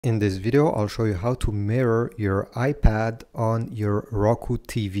In this video, I'll show you how to mirror your iPad on your Roku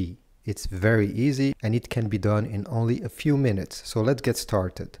TV. It's very easy and it can be done in only a few minutes. So let's get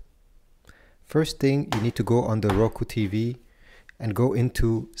started. First thing, you need to go on the Roku TV and go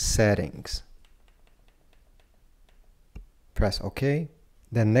into Settings. Press OK.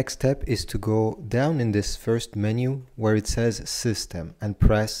 Then next step is to go down in this first menu where it says System and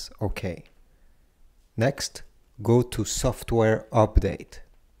press OK. Next, go to Software Update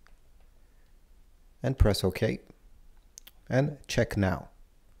and press OK and check now.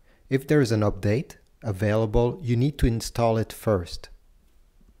 If there is an update available, you need to install it first.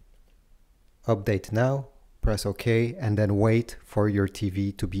 Update now, press OK, and then wait for your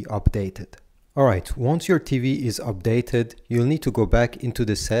TV to be updated. Alright, once your TV is updated, you'll need to go back into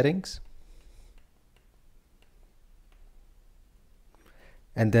the settings.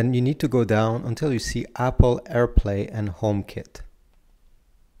 And then you need to go down until you see Apple AirPlay and HomeKit.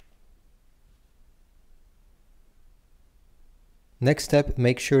 Next step,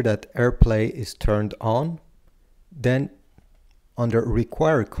 make sure that AirPlay is turned on. Then under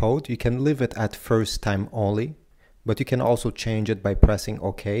Require Code, you can leave it at first time only, but you can also change it by pressing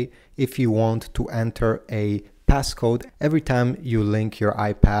OK if you want to enter a passcode every time you link your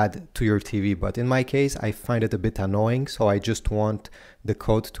iPad to your TV. But in my case, I find it a bit annoying, so I just want the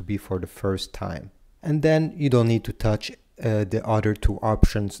code to be for the first time. And then you don't need to touch the other two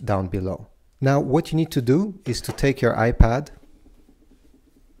options down below. Now, what you need to do is to take your iPad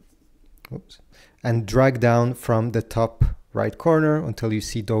and drag down from the top right corner until you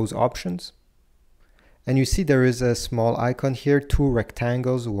see those options. And you see there is a small icon here, two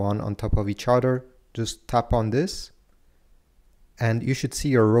rectangles, one on top of each other. Just tap on this and you should see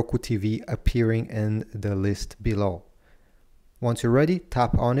your Roku TV appearing in the list below. Once you're ready,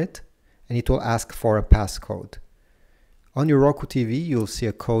 tap on it and it will ask for a passcode. On your Roku TV, you'll see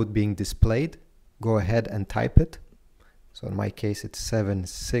a code being displayed. Go ahead and type it. So in my case, it's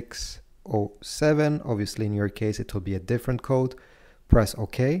 7607. Obviously, in your case, it will be a different code. Press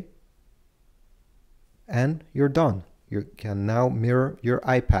OK. And you're done. You can now mirror your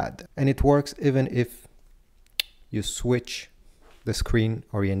iPad. And it works even if you switch the screen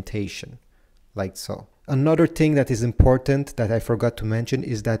orientation, like so. Another thing that is important that I forgot to mention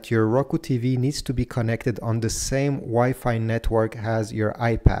is that your Roku TV needs to be connected on the same Wi-Fi network as your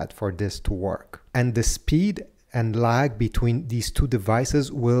iPad for this to work. And the speed and lag between these two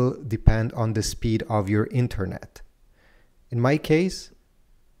devices will depend on the speed of your internet. In my case,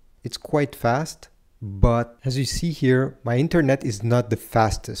 it's quite fast, but as you see here, my internet is not the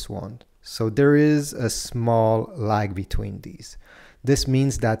fastest one. So there is a small lag between these. This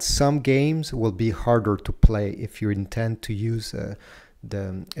means that some games will be harder to play if you intend to use the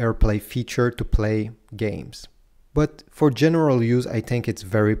AirPlay feature to play games. But for general use, I think it's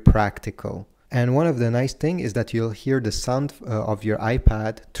very practical. And one of the nice things is that you'll hear the sound of your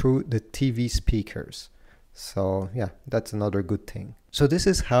iPad through the TV speakers. So yeah, that's another good thing. So this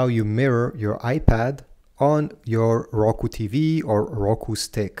is how you mirror your iPad on your Roku TV or Roku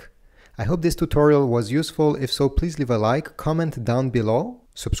stick. I hope this tutorial was useful. If so, please leave a like, comment down below,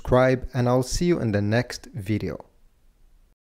 subscribe, and I'll see you in the next video.